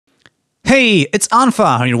Hey, it's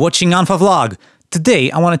Unfa, and you're watching Unfa Vlog. Today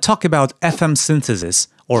I want to talk about FM synthesis,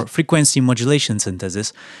 or frequency modulation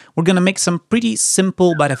synthesis. We're gonna make some pretty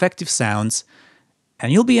simple but effective sounds,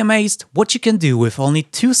 and you'll be amazed what you can do with only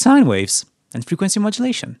 2 sine waves and frequency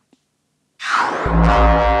modulation.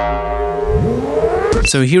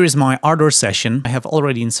 So here is my Ardour session. I have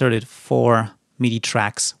already inserted 4 MIDI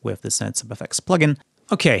tracks with the ZynAddSubFX plugin.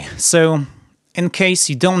 Okay, so in case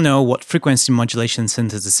you don't know what frequency modulation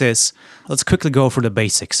synthesis is, let's quickly go through the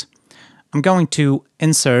basics. I'm going to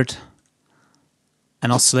insert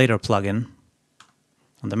an oscillator plugin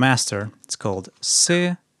on the master. It's called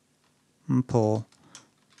Simple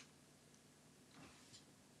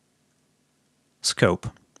Scope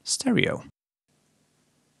Stereo.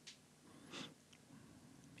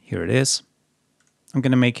 Here it is. I'm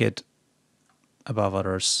going to make it above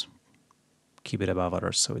others. Keep it above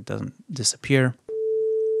others so it doesn't disappear.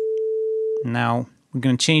 Now we're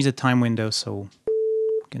going to change the time window so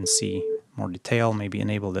you can see more detail, maybe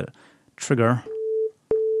enable the trigger.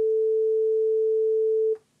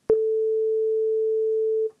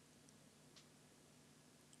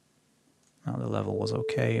 Now the level was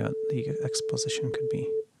okay, the exposition could be,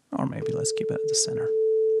 or maybe let's keep it at the center.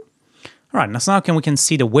 All right, now we can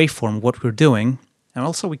see the waveform, what we're doing, and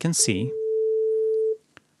also we can see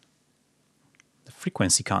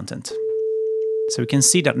frequency content. So we can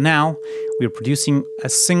see that now we're producing a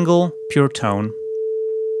single pure tone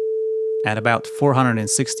at about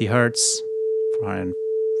 460 Hertz,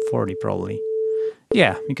 440 probably.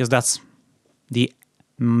 Yeah, because that's the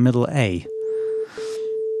middle A.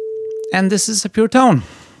 And this is a pure tone.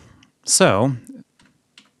 So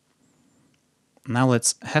now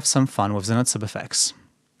let's have some fun with ZynAddSubFX.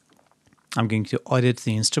 I'm going to edit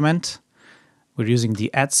the instrument. We're using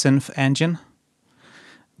the AddSynth engine.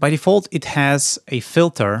 By default, it has a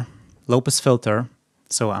filter, low-pass filter,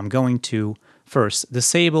 so I'm going to first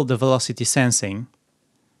disable the velocity sensing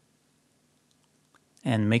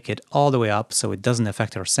and make it all the way up so it doesn't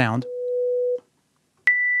affect our sound.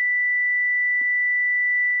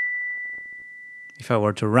 If I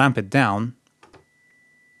were to ramp it down,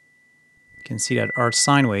 you can see that our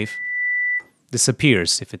sine wave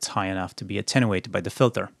disappears if it's high enough to be attenuated by the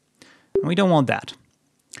filter. And we don't want that.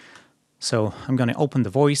 So I'm going to open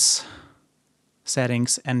the voice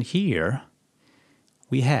settings, and here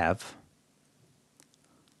we have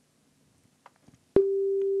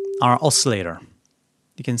our oscillator.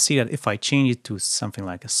 You can see that if I change it to something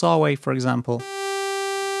like a saw wave, for example,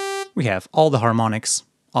 we have all the harmonics,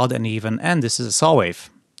 odd and even, and this is a saw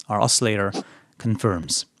wave. Our oscillator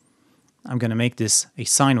confirms. I'm going to make this a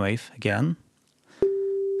sine wave again,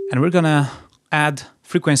 and we're going to add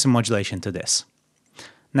frequency modulation to this.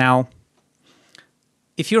 Now,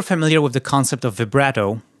 if you're familiar with the concept of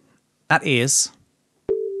vibrato, that is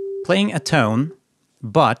playing a tone,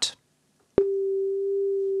 but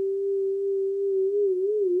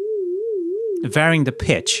varying the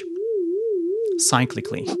pitch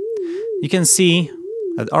cyclically. You can see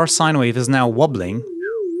that our sine wave is now wobbling,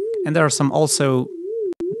 and there are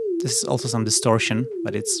this is also some distortion,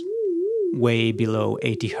 but it's way below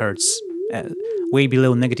 80 Hertz, way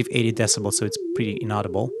below negative 80 decibels, so it's pretty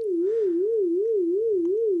inaudible.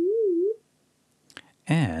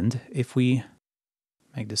 And if we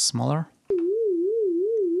make this smaller,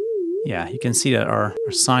 yeah, you can see that our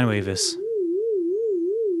sine wave is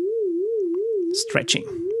stretching.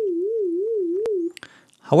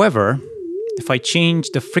 However, if I change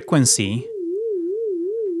the frequency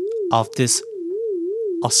of this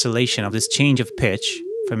oscillation, of this change of pitch,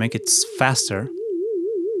 if I make it faster,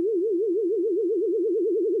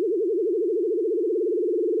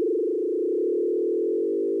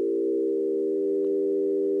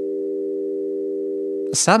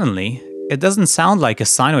 suddenly, it doesn't sound like a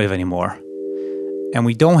sine wave anymore. And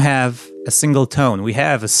we don't have a single tone. We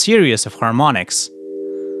have a series of harmonics.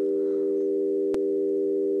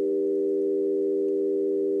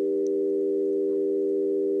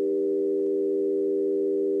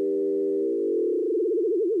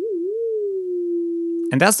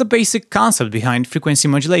 And that's the basic concept behind frequency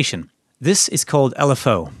modulation. This is called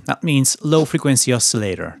LFO. That means low frequency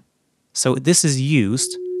oscillator. So this is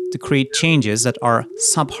used to create changes that are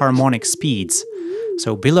subharmonic speeds,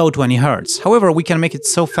 so below 20 Hertz. However, we can make it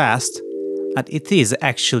so fast that it is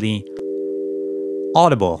actually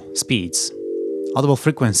audible speeds, audible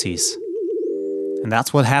frequencies. And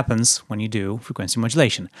that's what happens when you do frequency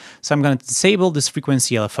modulation. So I'm going to disable this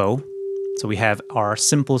frequency LFO, so we have our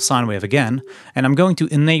simple sine wave again, and I'm going to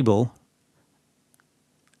enable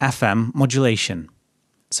FM modulation.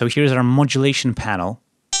 So here's our modulation panel.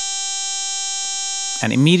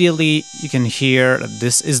 And immediately you can hear that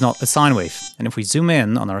this is not a sine wave. And if we zoom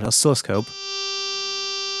in on our oscilloscope,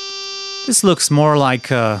 this looks more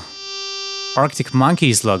like Arctic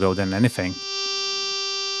Monkeys logo than anything.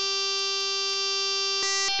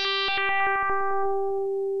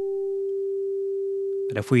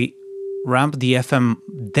 But if we ramp the FM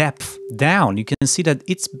depth down, you can see that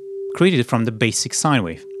it's created from the basic sine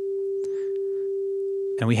wave.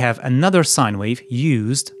 And we have another sine wave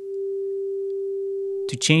used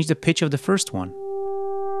to change the pitch of the first one.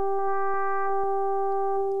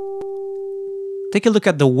 Take a look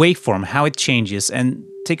at the waveform, how it changes, and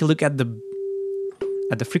take a look at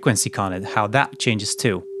the frequency content, how that changes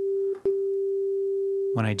too.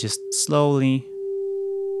 When I just slowly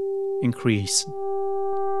increase.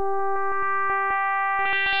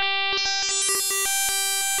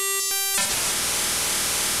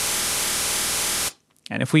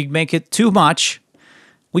 And if we make it too much,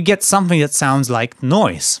 we get something that sounds like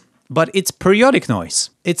noise. But it's periodic noise.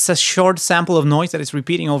 It's a short sample of noise that is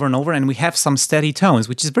repeating over and over, and we have some steady tones,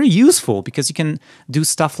 which is very useful because you can do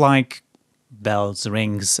stuff like bells,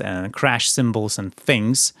 rings, and crash cymbals and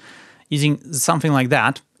things using something like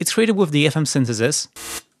that. It's created with the FM synthesis.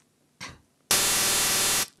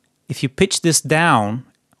 If you pitch this down,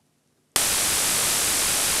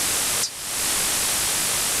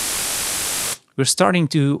 we're starting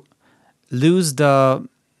to lose the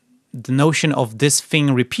notion of this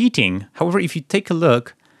thing repeating. However, if you take a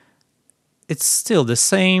look, it's still the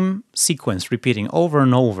same sequence repeating over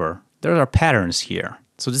and over. There are patterns here.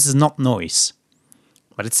 So this is not noise,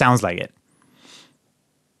 but it sounds like it.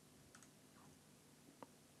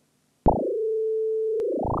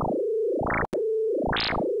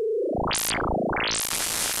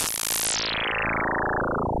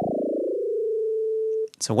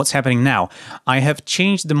 So what's happening now? I have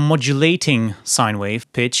changed the modulating sine wave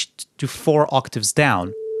pitch to 4 octaves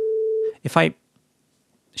down. If I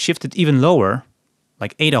shift it even lower,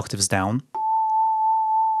 like 8 octaves down,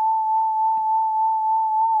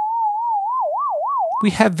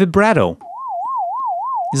 we have vibrato.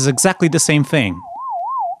 This is exactly the same thing.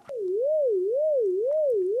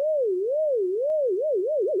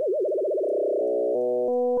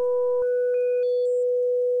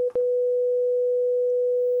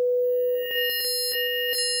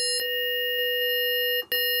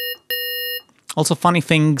 Also, funny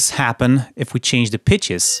things happen if we change the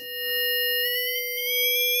pitches.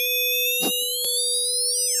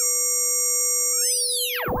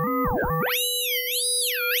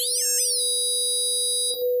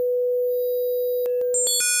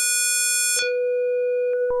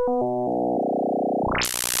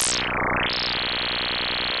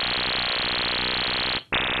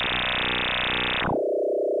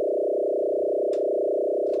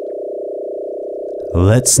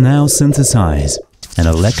 Let's now synthesize an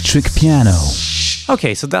electric piano.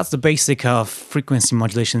 Okay, so that's the basic of frequency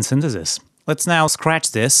modulation synthesis. Let's now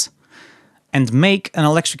scratch this and make an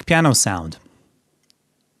electric piano sound.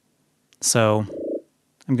 So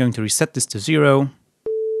I'm going to reset this to 0.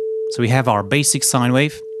 So we have our basic sine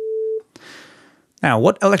wave. Now,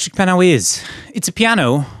 what electric piano is? It's a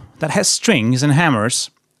piano that has strings and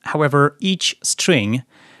hammers. However, each string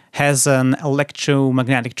has an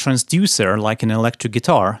electromagnetic transducer like an electric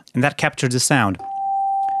guitar, and that captures the sound.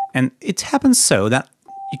 And it happens so that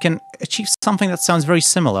you can achieve something that sounds very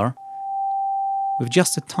similar with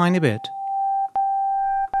just a tiny bit.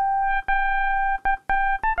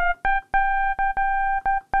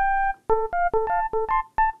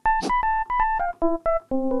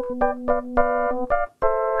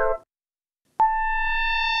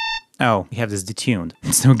 Oh, we have this detuned.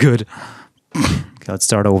 It's no good. Okay, let's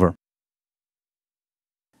start over.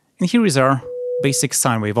 And here is our basic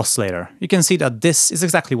sine wave oscillator. You can see that this is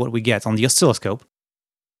exactly what we get on the oscilloscope.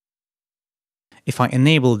 If I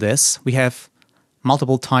enable this, we have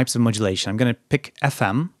multiple types of modulation. I'm going to pick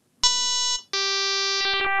FM.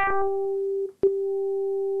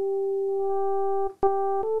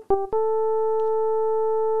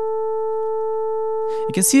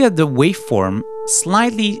 You can see that the waveform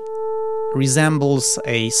slightly resembles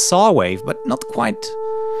a saw wave, but not quite.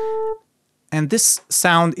 And this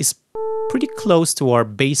sound is pretty close to our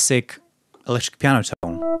basic electric piano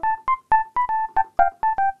tone. You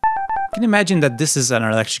can imagine that this is an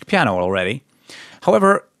electric piano already.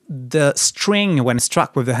 However, the string, when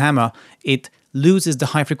struck with the hammer, it loses the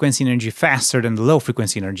high frequency energy faster than the low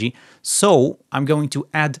frequency energy. So I'm going to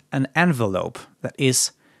add an envelope, that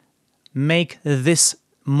is, make this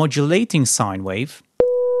modulating sine wave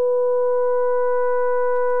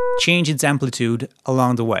change its amplitude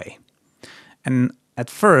along the way. And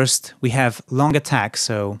at first we have long attack,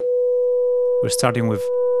 so We're starting with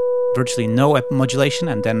virtually no modulation,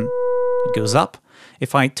 and then it goes up.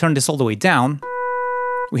 If I turn this all the way down,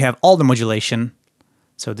 we have all the modulation,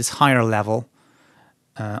 so this higher level.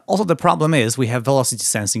 Also, the problem is we have velocity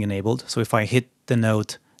sensing enabled, so if I hit the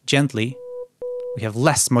note gently, we have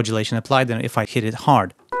less modulation applied than if I hit it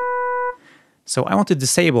hard. So I want to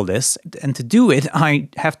disable this, and to do it, I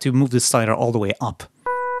have to move the slider all the way up.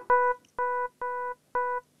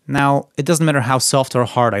 Now, it doesn't matter how soft or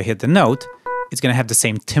hard I hit the note, it's going to have the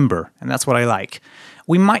same timbre, and that's what I like.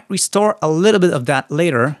 We might restore a little bit of that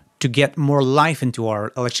later to get more life into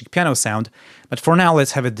our electric piano sound, but for now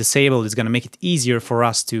let's have it disabled. It's going to make it easier for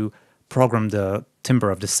us to program the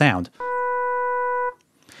timbre of the sound.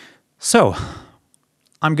 So,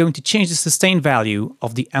 I'm going to change the sustain value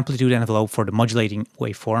of the amplitude envelope for the modulating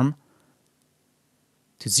waveform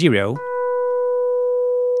to 0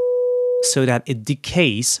 so that it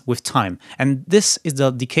decays with time. And this is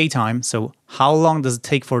the decay time, so how long does it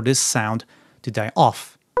take for this sound to die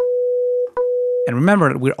off? And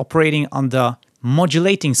remember that we're operating on the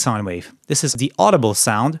modulating sine wave. This is the audible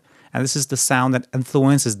sound, and this is the sound that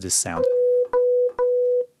influences this sound.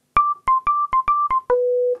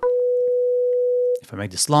 If I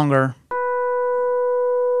make this longer,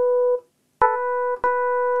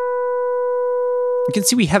 you can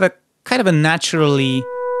see we have a kind of a naturally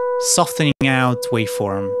softening out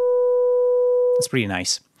waveform. That's pretty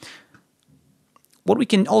nice. What we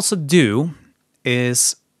can also do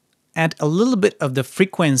is add a little bit of the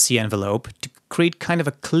frequency envelope to create kind of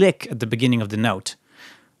a click at the beginning of the note.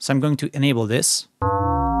 So I'm going to enable this,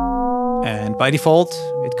 and by default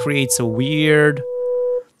it creates a weird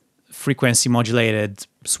frequency modulated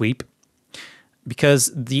sweep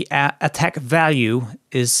because the attack value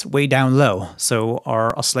is way down low, so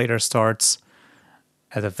our oscillator starts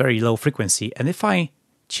at a very low frequency. And if I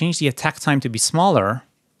change the attack time to be smaller,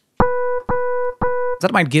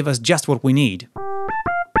 that might give us just what we need.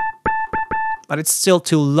 But it's still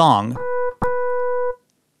too long.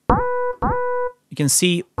 You can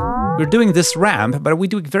see we're doing this ramp, but we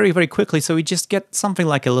do it very, very quickly, so we just get something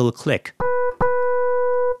like a little click.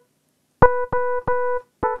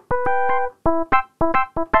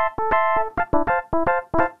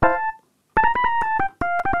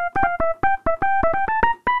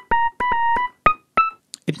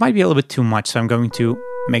 It might be a little bit too much, so I'm going to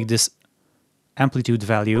make this amplitude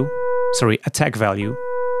value, sorry, attack value,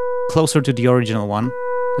 closer to the original one.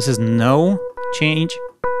 This is no change.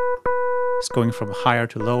 It's going from higher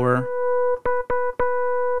to lower.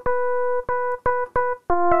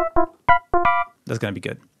 That's going to be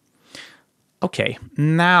good. Okay,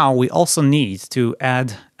 now we also need to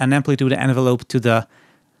add an amplitude envelope to the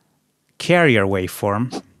carrier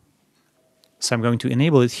waveform. So I'm going to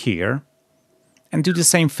enable it here and do the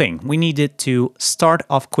same thing. We need it to start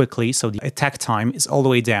off quickly, so the attack time is all the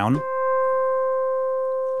way down.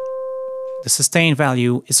 The sustain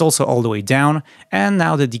value is also all the way down, and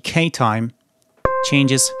now the decay time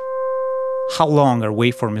changes how long our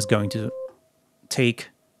waveform is going to take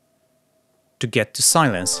to get to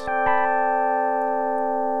silence.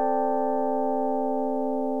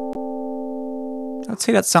 I'd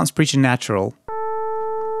say that sounds pretty natural.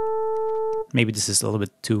 Maybe this is a little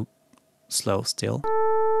bit too slow still.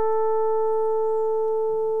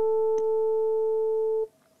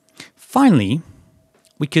 Finally,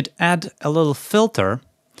 we could add a little filter.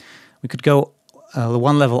 We could go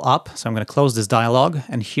one level up. So I'm going to close this dialog,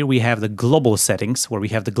 and here we have the global settings, where we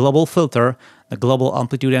have the global filter, the global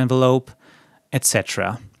amplitude envelope,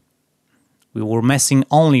 etc. We were messing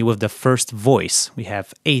only with the first voice. We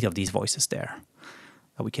have 8 of these voices there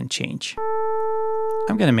that we can change.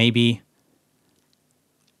 I'm going to maybe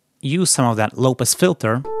use some of that low pass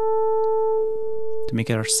filter to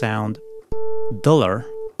make our sound duller,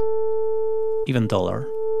 even duller.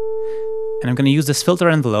 And I'm going to use this filter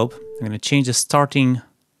envelope. I'm going to change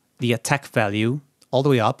the attack value all the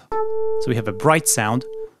way up. So we have a bright sound,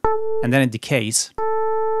 and then it decays.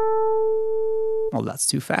 Well, that's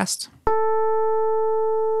too fast.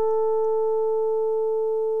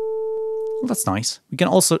 Well, that's nice. We can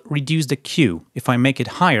also reduce the Q. If I make it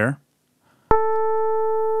higher,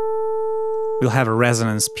 we'll have a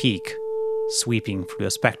resonance peak sweeping through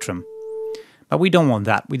the spectrum. But we don't want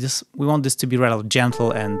that. We want this to be rather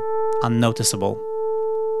gentle and unnoticeable,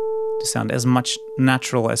 to sound as much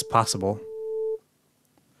natural as possible.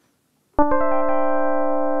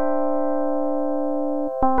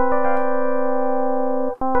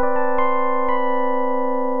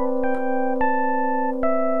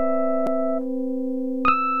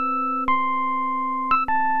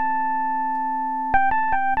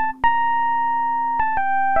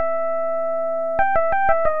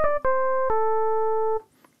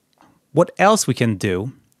 What else we can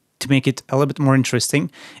do to make it a little bit more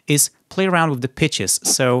interesting is play around with the pitches.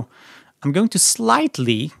 So I'm going to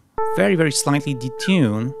slightly, very, very slightly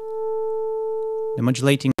detune the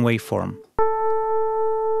modulating waveform.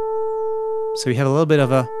 So you have a little bit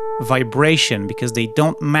of a vibration because they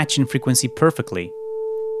don't match in frequency perfectly.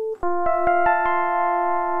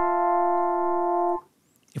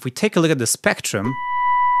 If we take a look at the spectrum,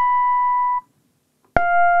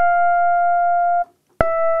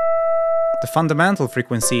 the fundamental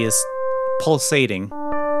frequency is pulsating.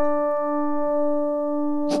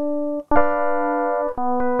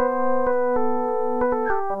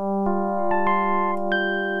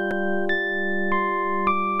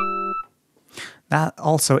 That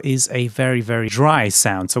also is a very, very dry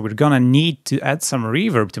sound, so we're gonna need to add some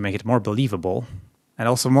reverb to make it more believable and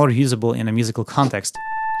also more usable in a musical context.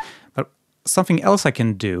 But something else I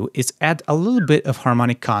can do is add a little bit of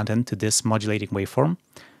harmonic content to this modulating waveform.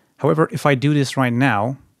 However, if I do this right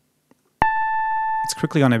now, it's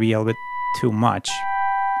quickly gonna be a little bit too much.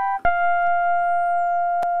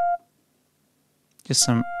 Just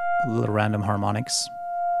some little random harmonics.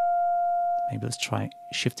 Maybe let's try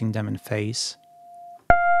shifting them in phase.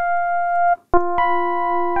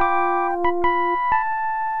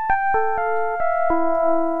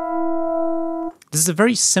 This is a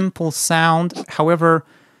very simple sound, however,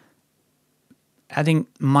 adding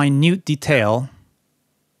minute detail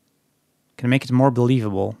can make it more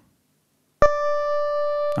believable.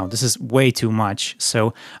 Oh, this is way too much,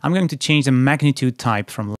 so I'm going to change the magnitude type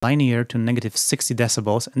from linear to -60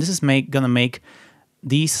 decibels, and this is gonna make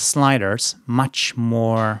these sliders much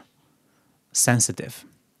more sensitive,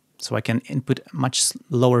 so I can input much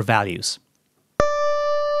lower values.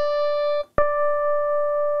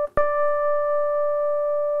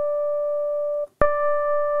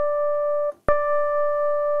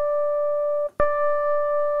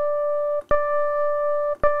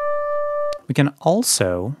 We can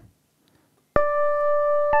also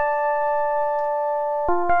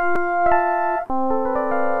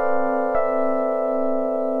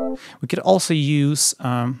use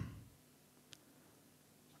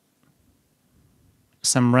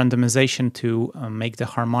some randomization to make the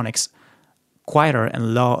harmonics quieter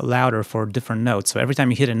and louder for different notes. So every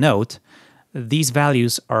time you hit a note, these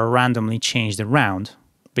values are randomly changed around.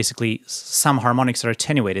 Basically, some harmonics are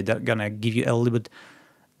attenuated. They're gonna give you a little bit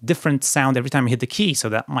different sound every time you hit the key, so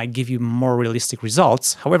that might give you more realistic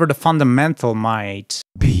results. However, the fundamental might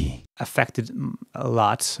be affected a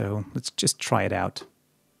lot, so let's just try it out.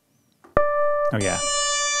 Oh yeah,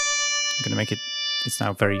 I'm gonna make it, it's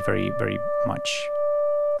now very, very, very much.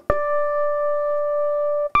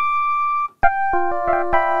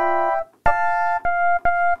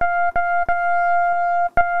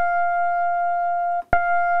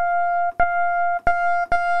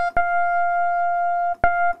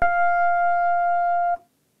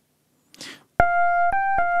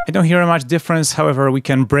 I don't hear much difference, however, we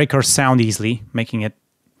can break our sound easily, making it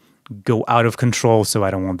go out of control, so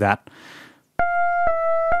I don't want that.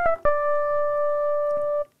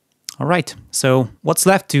 Alright, so what's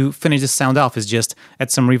left to finish this sound off is just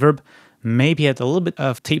add some reverb, maybe add a little bit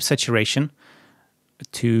of tape saturation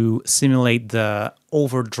to simulate the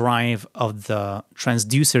overdrive of the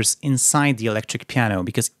transducers inside the electric piano,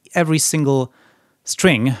 because every single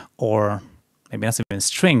string, or maybe not even a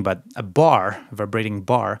string, but a bar, a vibrating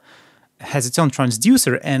bar, has its own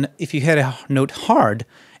transducer, and if you hit a note hard,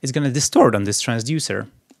 it's going to distort on this transducer.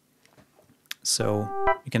 So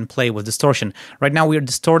you can play with distortion. Right now we are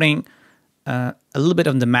distorting a little bit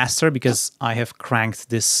on the master because I have cranked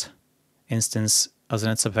this instance of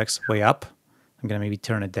ZynAddSubFX way up. I'm going to maybe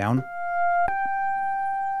turn it down.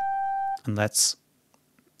 And let's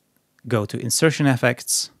go to insertion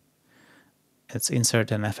effects. Let's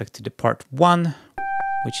insert an effect to the part 1,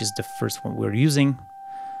 which is the first one we're using.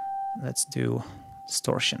 Let's do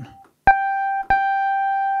distortion.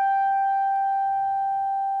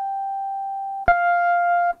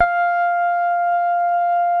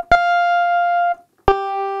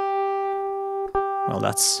 Well,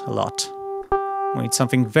 that's a lot. We need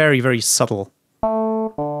something very, very subtle.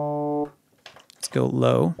 Let's go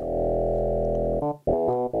low.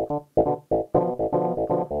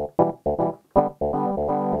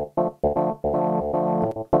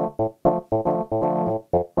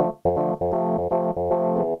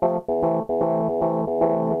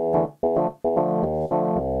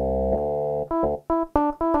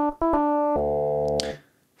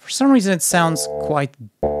 For some reason it sounds quite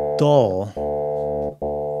dull.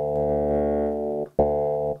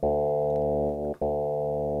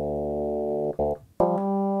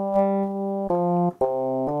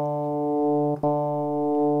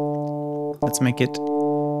 Let's make it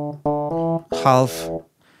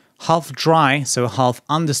half dry, so half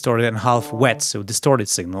undistorted, and half wet, so distorted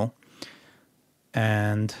signal.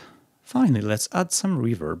 And finally, let's add some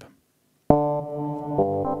reverb.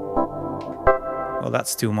 Well,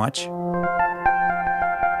 that's too much.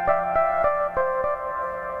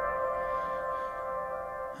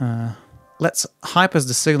 Let's high-pass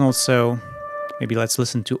the signal, so maybe let's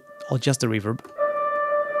listen to just the reverb.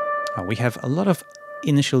 We have a lot of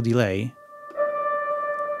initial delay,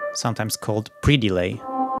 sometimes called pre-delay.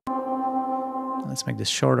 Let's make this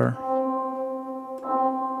shorter.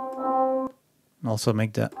 Also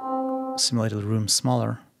make the simulated room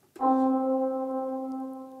smaller.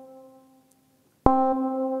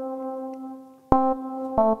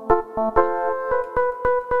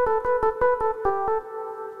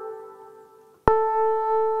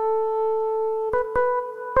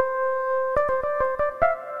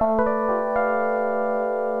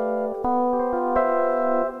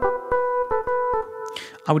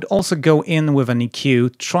 I would also go in with an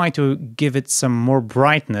EQ, try to give it some more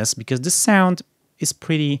brightness, because this sound is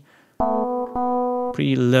pretty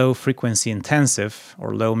low frequency intensive,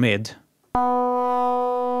 or low mid.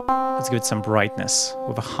 Let's give it some brightness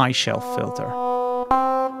with a high shelf filter.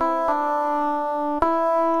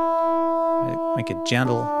 Make it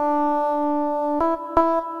gentle.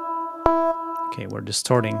 Okay, we're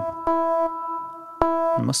distorting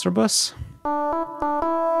the master bus.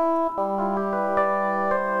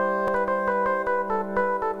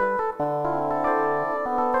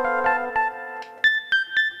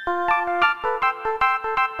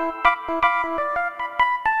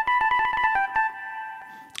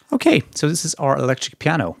 Okay, so this is our electric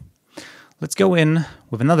piano. Let's go in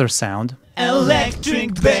with another sound.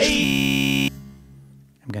 Electric bass.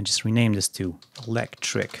 I'm gonna just rename this to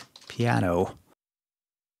electric piano.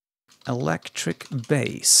 Electric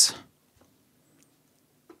bass.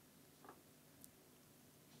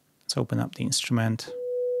 Let's open up the instrument.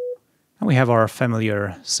 And we have our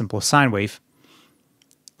familiar simple sine wave.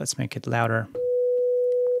 Let's make it louder.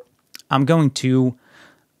 I'm going to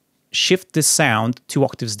shift this sound 2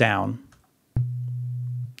 octaves down.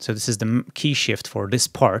 So this is the key shift for this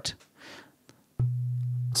part.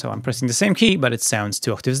 So I'm pressing the same key, but it sounds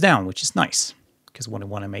 2 octaves down, which is nice, because we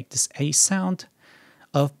want to make this a sound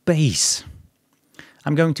of bass.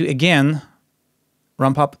 I'm going to again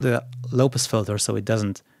ramp up the low pass filter so it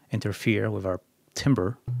doesn't interfere with our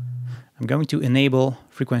timbre. I'm going to enable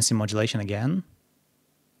frequency modulation again.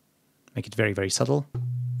 Make it very, very subtle.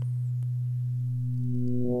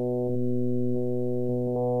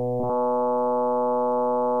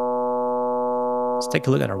 Let's take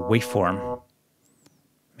a look at our waveform.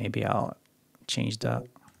 Maybe I'll change the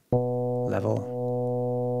level.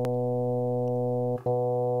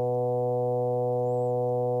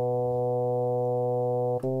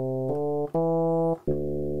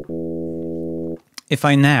 If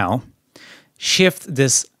I now shift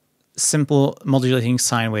this simple modulating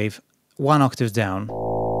sine wave 1 octave down,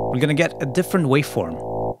 we're going to get a different waveform.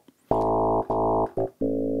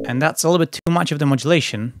 And that's a little bit too much of the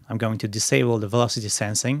modulation. I'm going to disable the velocity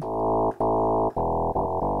sensing.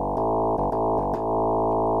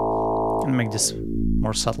 And make this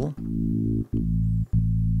more subtle.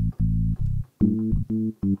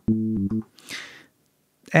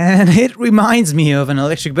 And it reminds me of an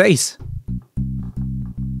electric bass.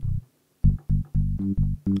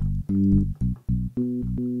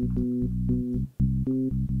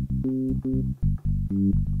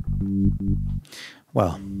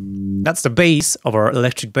 Well, that's the bass of our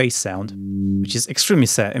electric bass sound, which is extremely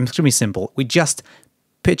simple. We just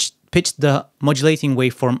pitched the modulating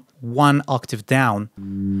waveform 1 octave down,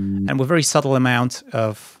 and with a very subtle amount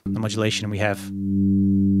of the modulation we have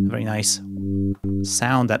a very nice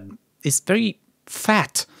sound that is very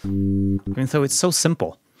fat, even though it's so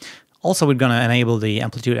simple. Also, we're going to enable the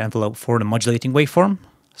amplitude envelope for the modulating waveform,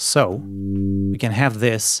 so we can have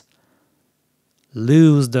this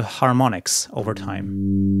lose the harmonics over time.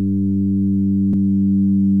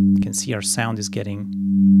 You can see our sound is getting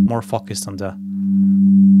more focused on the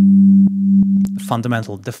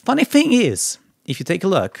fundamental. The funny thing is, if you take a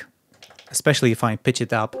look, especially if I pitch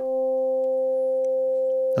it up,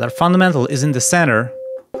 that our fundamental is in the center,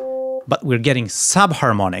 but we're getting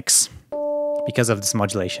subharmonics because of this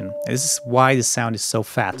modulation. This is why the sound is so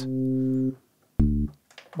fat.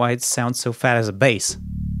 Why it sounds so fat as a bass.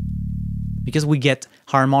 Because we get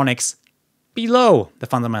harmonics below the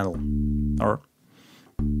fundamental.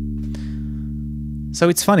 So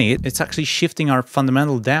it's funny, it's actually shifting our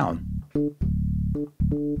fundamental down.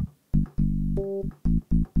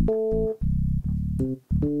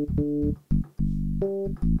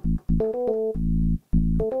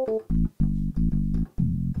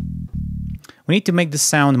 We need to make this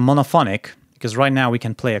sound monophonic, because right now we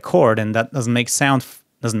can play a chord and that doesn't make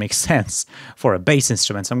sense for a bass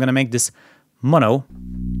instrument. So I'm going to make this mono.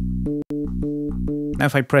 Now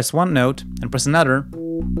if I press one note and press another,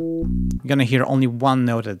 you're going to hear only one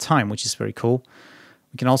note at a time, which is very cool.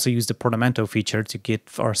 We can also use the portamento feature to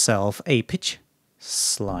give ourselves a pitch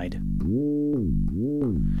slide.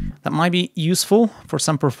 That might be useful for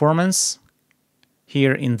some performance.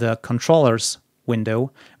 Here in the controllers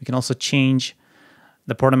window, we can also change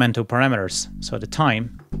the portamento parameters. So at the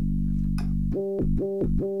time,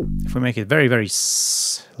 if we make it very, very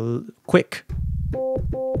quick,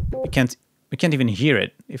 we can't even hear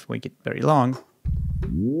it. If we make it very long,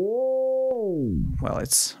 well,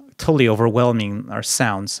 it's totally overwhelming our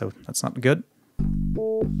sound, so that's not good.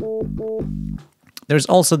 There's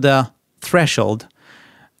also the threshold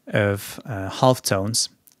of half tones.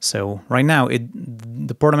 So right now,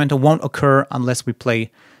 the portamento won't occur unless we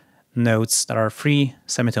play notes that are 3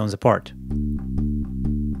 semitones apart.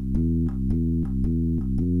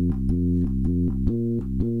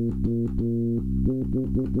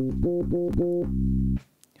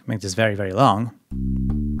 Make this very, very long.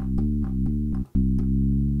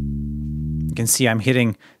 You can see I'm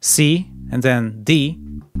hitting C and then D.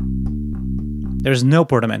 There's no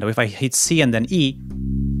portamento. If I hit C and then E,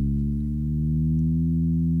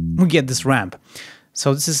 we get this ramp.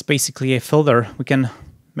 So this is basically a filter. We can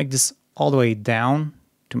make this all the way down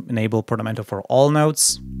to enable portamento for all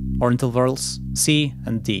notes or intervals C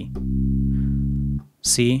and D,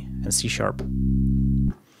 C and C sharp.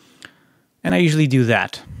 And I usually do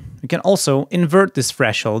that. We can also invert this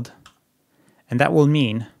threshold, and that will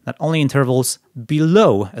mean that only intervals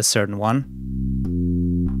below a certain one.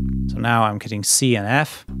 So now I'm getting C and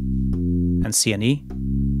F and C and E.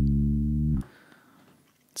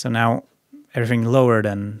 So now everything lower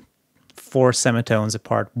than 4 semitones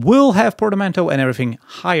apart will have portamento and everything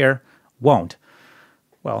higher won't.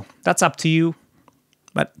 Well, that's up to you,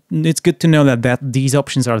 but it's good to know that these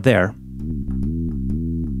options are there.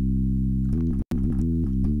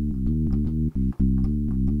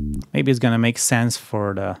 Maybe it's gonna make sense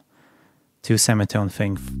for the 2 semitone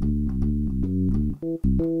thing,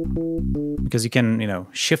 because you can,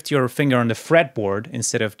 shift your finger on the fretboard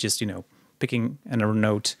instead of just, picking another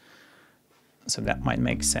note. So that might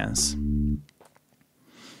make sense.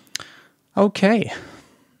 Okay,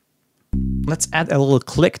 let's add a little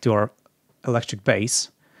click to our electric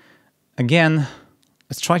bass. Again,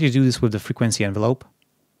 let's try to do this with the frequency envelope.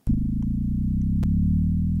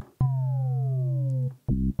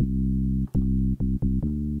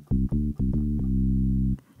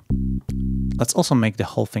 Let's also make the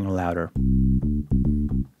whole thing louder.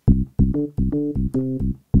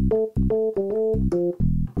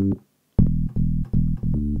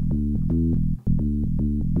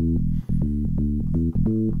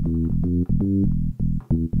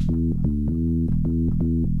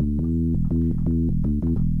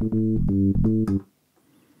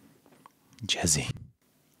 Jazzy.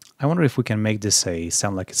 I wonder if we can make this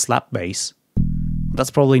sound like a slap bass.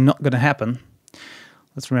 That's probably not going to happen.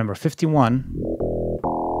 Let's remember 51.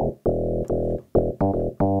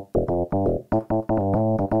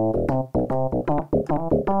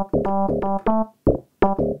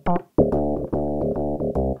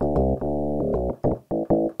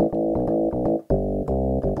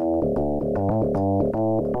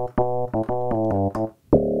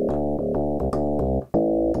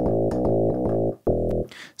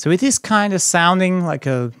 So it is kind of sounding like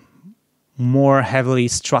a more heavily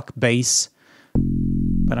struck bass,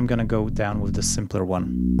 but I'm gonna go down with the simpler one.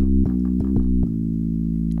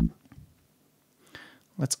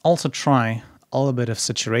 Let's also try a little bit of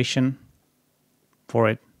saturation for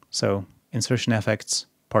it. So insertion effects,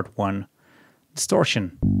 part 1,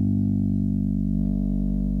 distortion.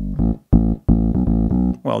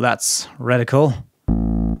 Well, that's radical.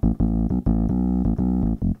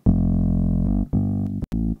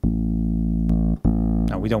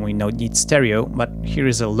 Now we don't need stereo, but here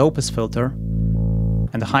is a low pass filter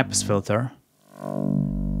and a high pass filter.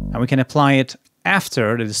 And we can apply it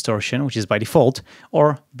after the distortion, which is by default,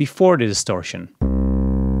 or before the distortion.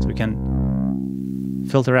 So we can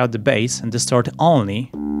filter out the bass and distort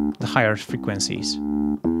only the higher frequencies.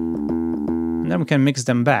 And then we can mix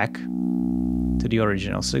them back to the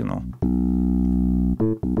original signal.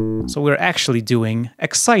 So we're actually doing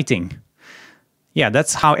exciting. Yeah,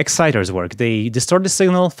 that's how exciters work. They distort the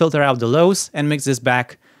signal, filter out the lows, and mix this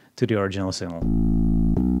back to the original signal.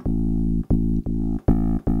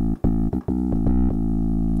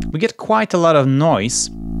 We get quite a lot of noise,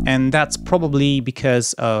 and that's probably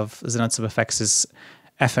because of ZynAddSubFX's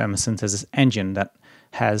FM synthesis engine that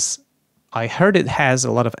has I heard it has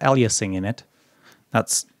a lot of aliasing in it.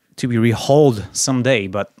 That's to be rehauled someday,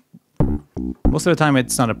 but most of the time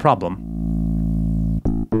it's not a problem.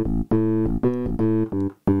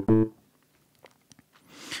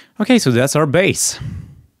 Okay, so that's our bass.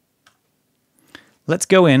 Let's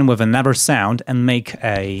go in with another sound and make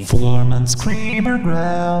a Foreman screamer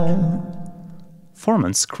growl.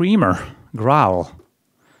 Foreman screamer growl.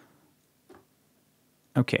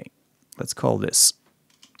 Okay, let's call this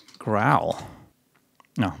growl.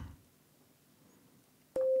 No.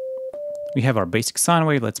 We have our basic sine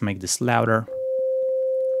wave. Let's make this louder.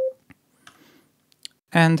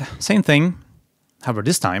 And same thing. However,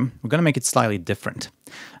 this time we're going to make it slightly different.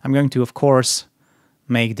 I'm going to, of course,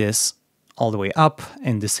 make this all the way up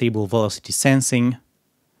and disable velocity sensing.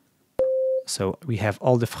 So we have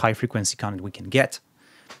all the high frequency content we can get.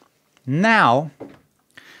 Now,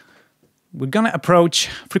 we're going to approach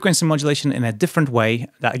frequency modulation in a different way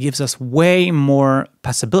that gives us way more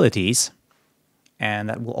possibilities, and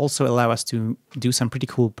that will also allow us to do some pretty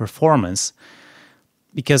cool performance.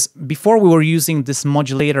 Because before we were using this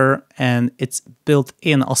modulator and its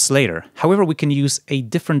built-in oscillator. However, we can use a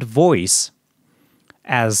different voice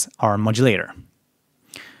as our modulator.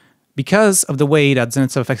 Because of the way that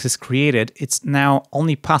ZynAddSubFX is created, it's now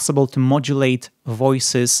only possible to modulate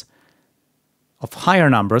voices of higher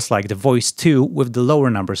numbers, like the voice 2, with the lower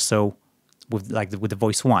numbers, so with the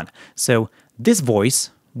voice 1. So this voice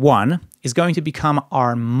 1 is going to become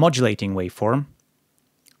our modulating waveform.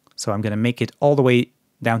 So I'm going to make it all the way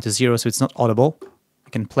down to 0, so it's not audible. I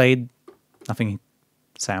can play it, nothing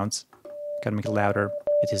sounds. Gotta make it louder,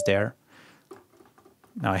 it is there.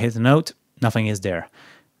 Now I hit the note, nothing is there.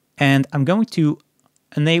 And I'm going to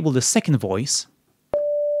enable the second voice,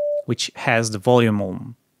 which has the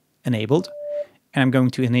volume enabled. And I'm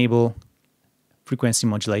going to enable frequency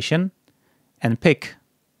modulation and pick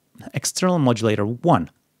external modulator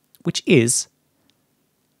 1, which is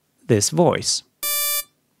this voice.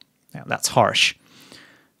 Now that's harsh.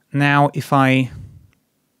 Now if I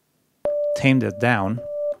tame that down,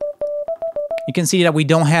 you can see that we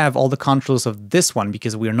don't have all the controls of this one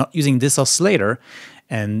because we are not using this oscillator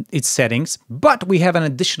and its settings, but we have an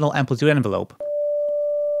additional amplitude envelope.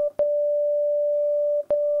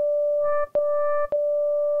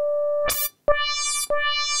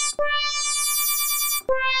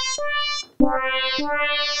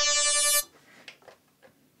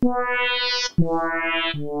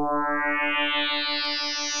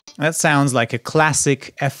 That sounds like a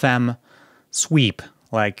classic FM sweep,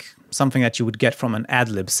 like something that you would get from an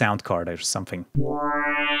ad-lib sound card or something.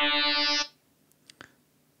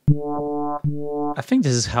 I think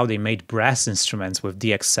this is how they made brass instruments with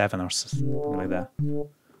DX7 or something like that.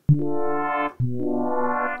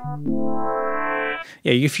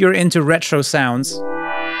 Yeah, if you're into retro sounds,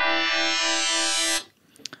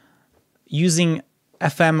 using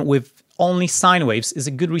FM with only sine waves is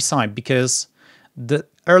a good recipe because the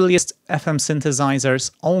earliest FM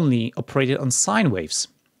synthesizers only operated on sine waves.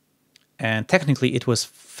 And technically it was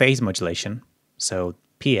phase modulation, so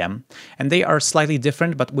PM. And they are slightly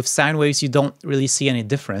different, but with sine waves you don't really see any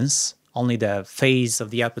difference. Only the phase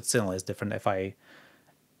of the output signal is different if I'm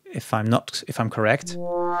correct.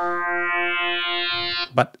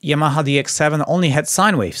 But Yamaha DX7 only had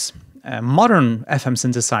sine waves. Modern FM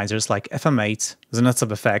synthesizers like FM8,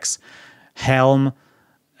 ZynAddSubFX, Helm,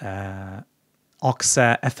 Oxa,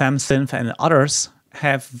 FM Synth, and others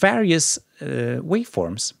have various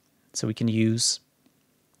waveforms. So we can use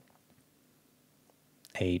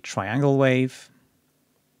a triangle wave,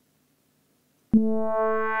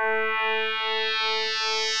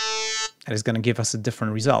 that is going to give us a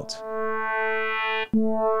different result,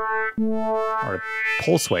 or a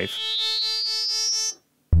pulse wave.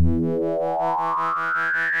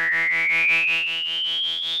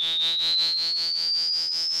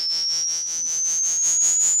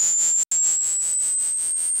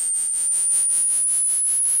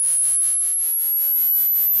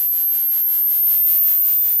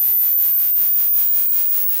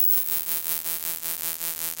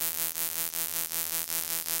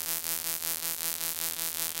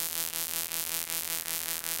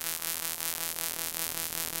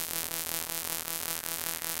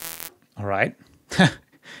 All right,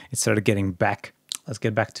 it started getting back. Let's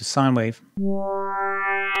get back to sine wave.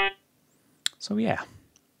 So yeah.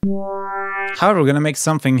 However, we're going to make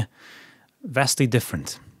something vastly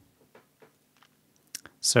different.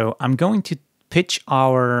 So I'm going to pitch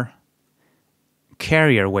our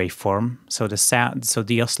carrier waveform, so the sound, so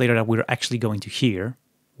the oscillator that we're actually going to hear,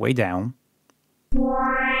 way down.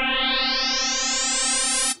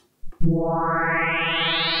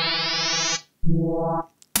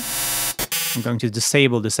 I'm going to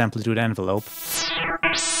disable this amplitude envelope.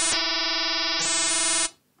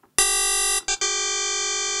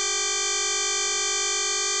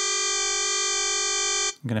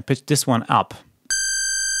 I'm going to pitch this one up.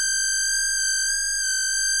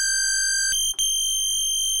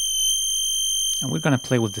 And we're going to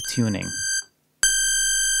play with the tuning.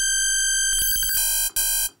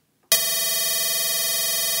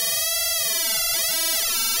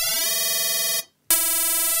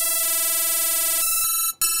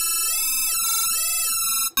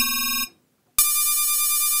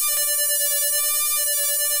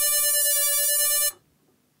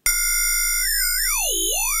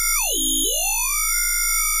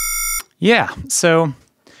 Yeah, so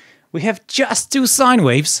we have just two sine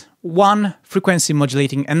waves, one frequency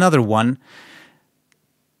modulating another one,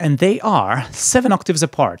 and they are 7 octaves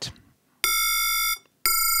apart.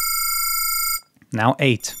 Now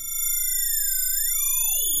 8.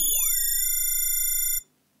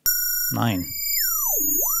 9.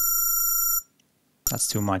 That's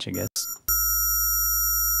too much, I guess.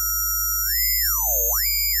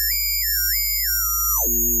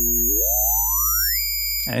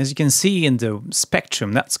 As you can see in the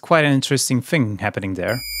spectrum, that's quite an interesting thing happening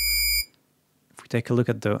there. If we take a look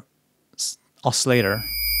at the oscillator,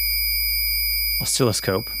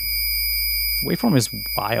 oscilloscope, the waveform is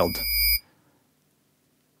wild.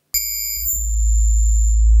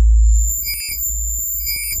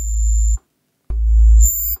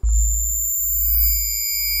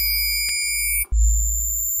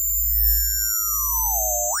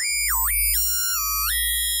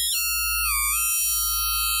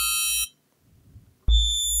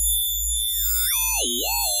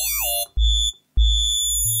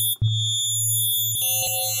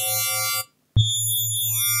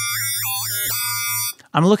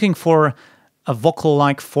 I'm looking for a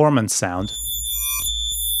vocal-like form and sound.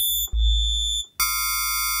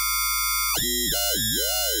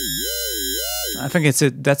 I think it's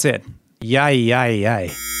it. That's it. Yay, yay,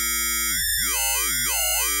 yay.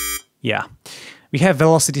 Yeah. We have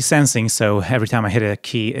velocity sensing, so every time I hit a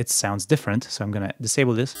key, it sounds different. So I'm going to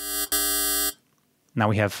disable this. Now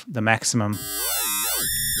we have the maximum.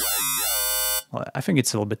 Well, I think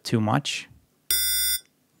it's a little bit too much.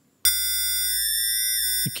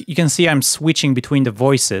 You can see I'm switching between the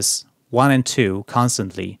voices, 1 and 2,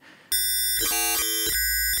 constantly,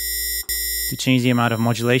 to change the amount of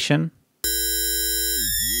modulation.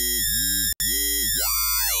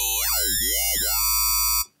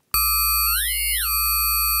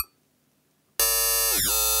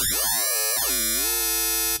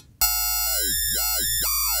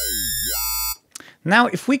 Now,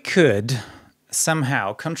 if we could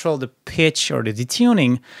somehow control the pitch or the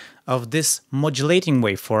detuning of this modulating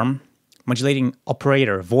waveform, modulating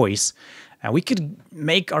operator voice, we could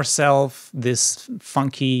make ourselves this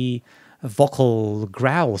funky vocal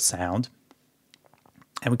growl sound,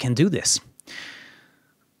 and we can do this.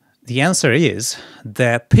 The answer is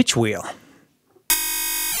the pitch wheel.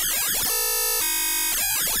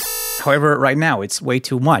 However, right now it's way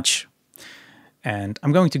too much, and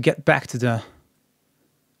I'm going to get back to the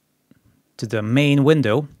main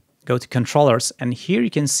window, go to controllers, and here you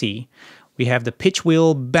can see we have the pitch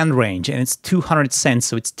wheel band range, and it's 200 cents,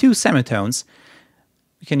 so it's 2 semitones.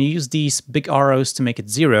 We can use these big arrows to make it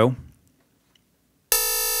 0.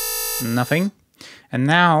 Nothing. And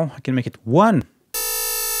now I can make it 1.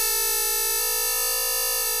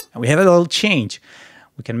 And we have a little change.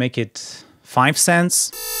 We can make it 5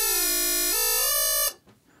 cents.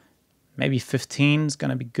 Maybe 15 is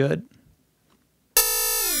gonna be good.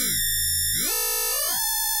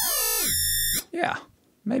 Yeah,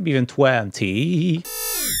 maybe even 20.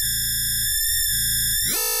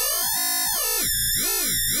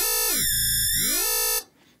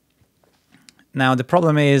 Now the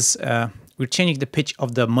problem is we're changing the pitch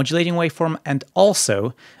of the modulating waveform and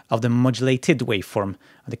also of the modulated waveform,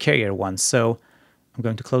 the carrier one. So I'm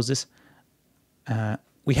going to close this.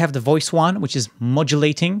 We have the voice 1, which is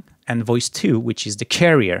modulating, and voice 2, which is the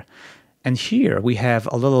carrier. And here we have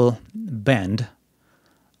a little bend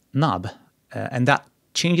knob, and that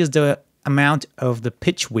changes the amount of the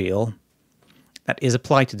pitch wheel that is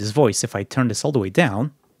applied to this voice. If I turn this all the way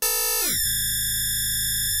down,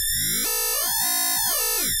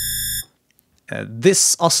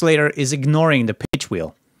 this oscillator is ignoring the pitch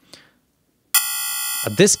wheel,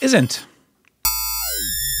 but this isn't.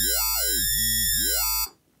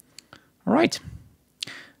 All right,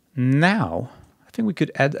 now I think we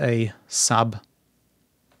could add a sub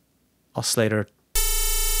oscillator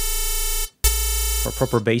for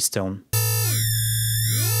proper bass tone.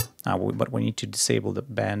 But we need to disable the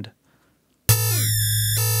band.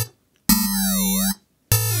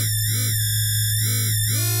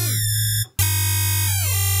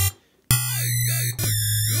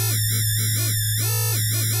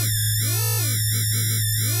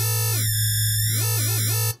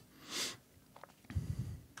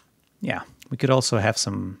 We could also have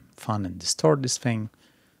some fun and distort this thing.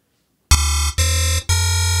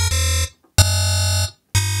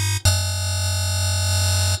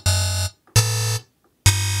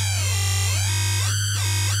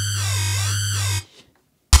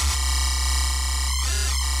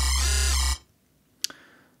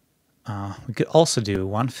 We could also do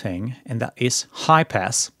one thing, and that is high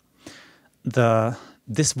pass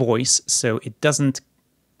this voice so it doesn't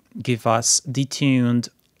give us detuned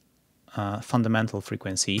fundamental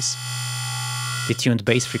frequencies, detuned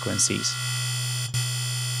bass frequencies.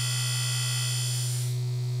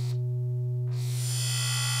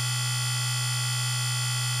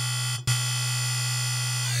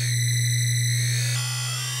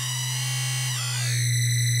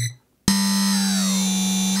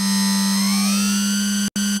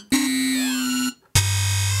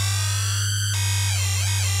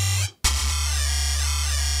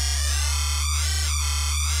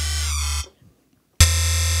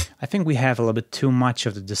 I think we have a little bit too much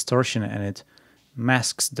of the distortion and it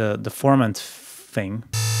masks the formant thing.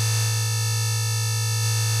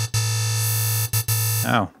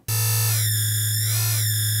 Oh.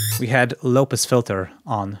 We had low-pass filter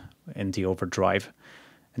on in the overdrive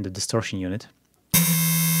in the distortion unit.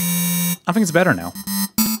 I think it's better now.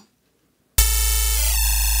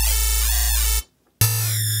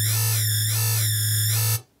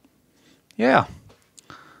 Yeah.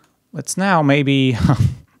 Let's now maybe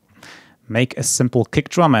make a simple kick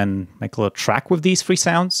drum and make a little track with these three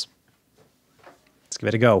sounds. Let's give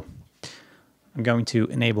it a go. I'm going to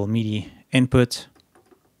enable MIDI input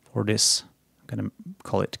for this. I'm going to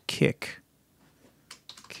call it kick.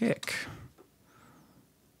 Kick.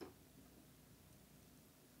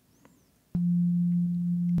 I'm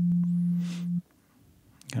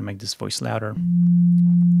going to make this voice louder.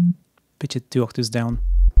 Pitch it 2 octaves down.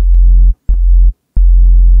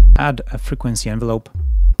 Add a frequency envelope.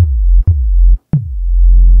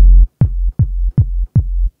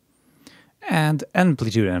 And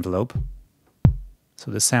amplitude envelope,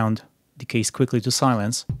 so the sound decays quickly to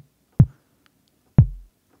silence.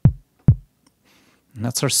 And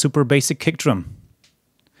that's our super basic kick drum.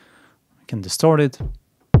 We can distort it.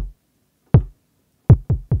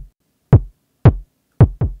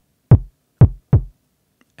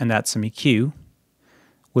 And add some EQ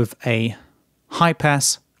with a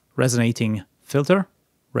high-pass resonating filter,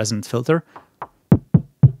 resonant filter.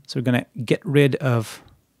 So we're going to get rid of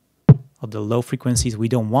the low frequencies we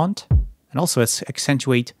don't want, and also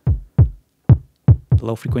accentuate the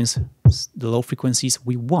low frequencies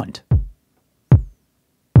we want.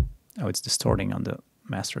 Oh, it's distorting on the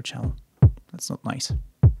master channel. That's not nice.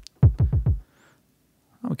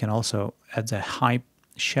 We can also add a high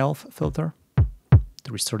shelf filter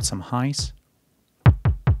to restore some highs.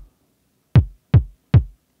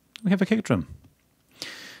 We have a kick drum.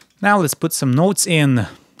 Now let's put some notes in.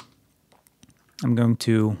 I'm going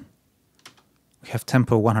to We have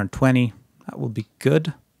tempo 120. That will be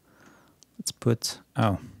good. Let's put,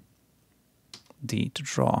 D to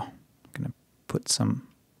draw. I'm going to put some,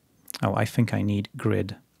 I think I need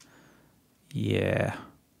grid. Yeah,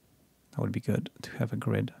 that would be good to have a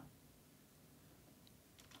grid.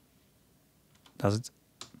 Does it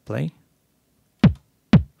play?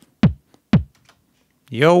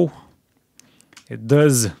 Yo, it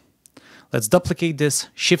does. Let's duplicate this.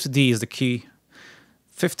 Shift D is the key.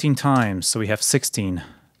 15 times, so we have 16,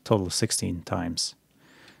 total 16 times.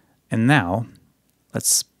 And now,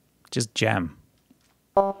 let's just jam.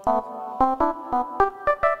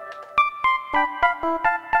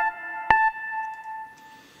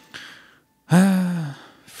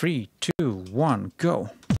 3, 2, 1, go.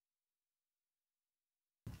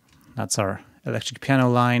 That's our electric piano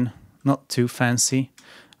line, not too fancy.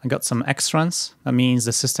 I got some extras. That means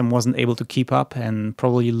the system wasn't able to keep up and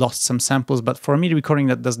probably lost some samples, but for a MIDI recording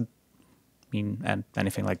that doesn't mean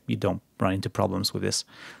anything, like you don't run into problems with this.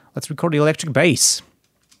 Let's record the electric bass.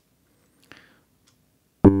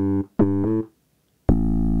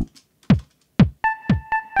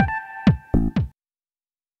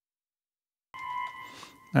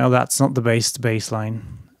 Now that's not the bass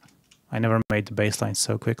line. I never made the bass line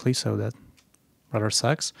so quickly, so that rather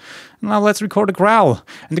sucks. Now let's record a growl.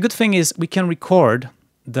 And the good thing is we can record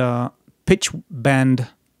the pitch bend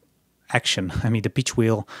action, the pitch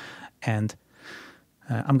wheel. And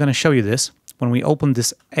I'm going to show you this. When we open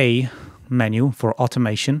this A menu for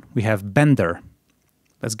automation, we have bender.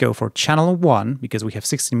 Let's go for channel 1 because we have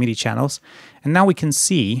 16 MIDI channels. And now we can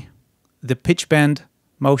see the pitch bend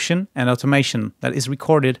motion and automation that is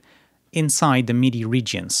recorded inside the MIDI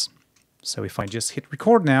regions. So if I just hit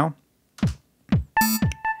record now,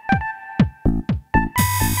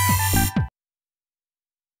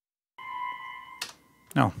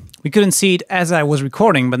 No, we couldn't see it as I was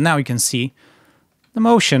recording, but now you can see the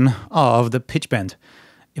motion of the pitch bend.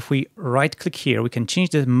 If we right-click here, we can change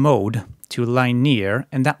the mode to linear,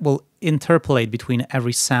 and that will interpolate between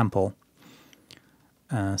every sample.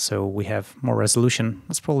 So we have more resolution.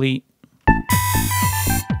 That's probably...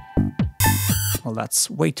 Well, that's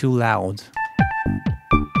way too loud.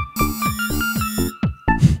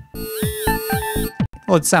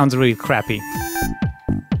 Well, it sounds really crappy.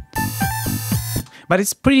 But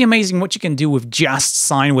it's pretty amazing what you can do with just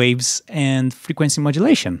sine waves and frequency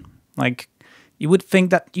modulation. Like, you would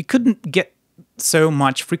think that you couldn't get so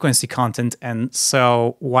much frequency content and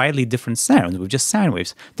so widely different sounds with just sine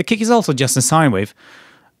waves. The kick is also just a sine wave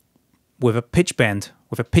with a pitch bend,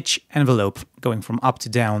 with a pitch envelope going from up to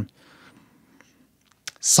down.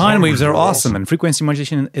 Sine waves are awesome, and frequency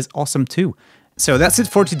modulation is awesome too. So that's it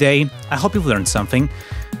for today. I hope you've learned something.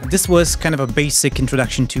 This was kind of a basic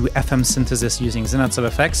introduction to FM synthesis using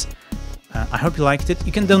ZynAddSubFX. I hope you liked it.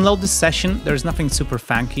 You can download this session. There's nothing super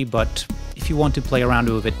funky, but if you want to play around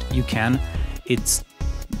with it, you can. It's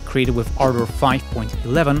created with Ardour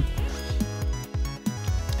 5.11.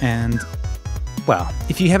 And, well,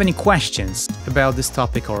 if you have any questions about this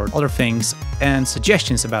topic or other things and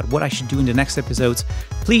suggestions about what I should do in the next episodes,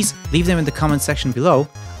 please leave them in the comment section below.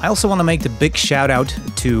 I also want to make the big shout out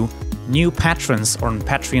to new patrons on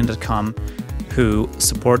patreon.com who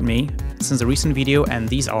support me since the recent video, and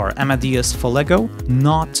these are Amadeus Folego,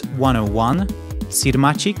 Not 101,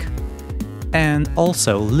 Sirmacik, and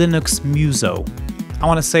also Linux Muso. I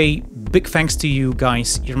want to say big thanks to you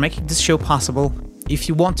guys. You're making this show possible. If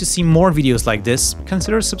you want to see more videos like this,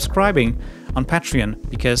 consider subscribing on Patreon,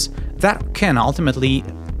 because that can ultimately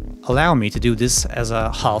allow me to do this as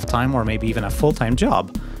a half-time or maybe even a full-time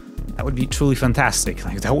job. That would be truly fantastic.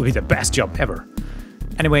 Like, that would be the best job ever.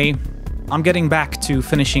 Anyway, I'm getting back to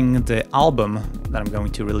finishing the album that I'm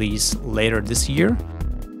going to release later this year.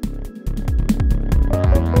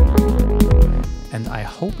 And I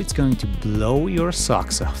hope it's going to blow your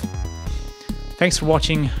socks off. Thanks for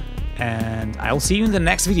watching, and I'll see you in the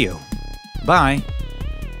next video. Bye!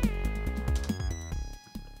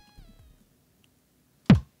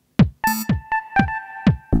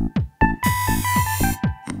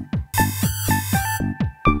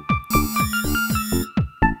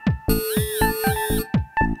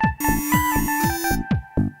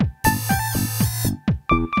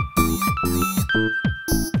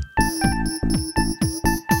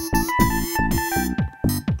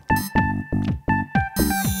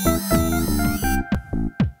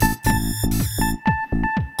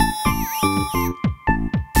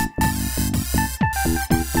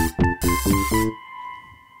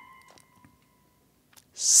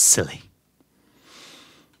 Silly.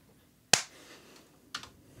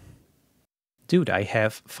 Dude, I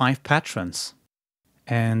have 5 patrons.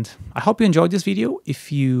 And I hope you enjoyed this video.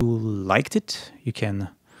 If you liked it, you can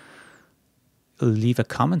leave a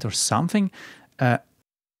comment or something.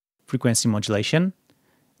 Frequency modulation,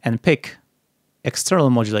 and pick external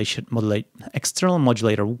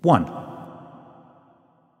modulator 1.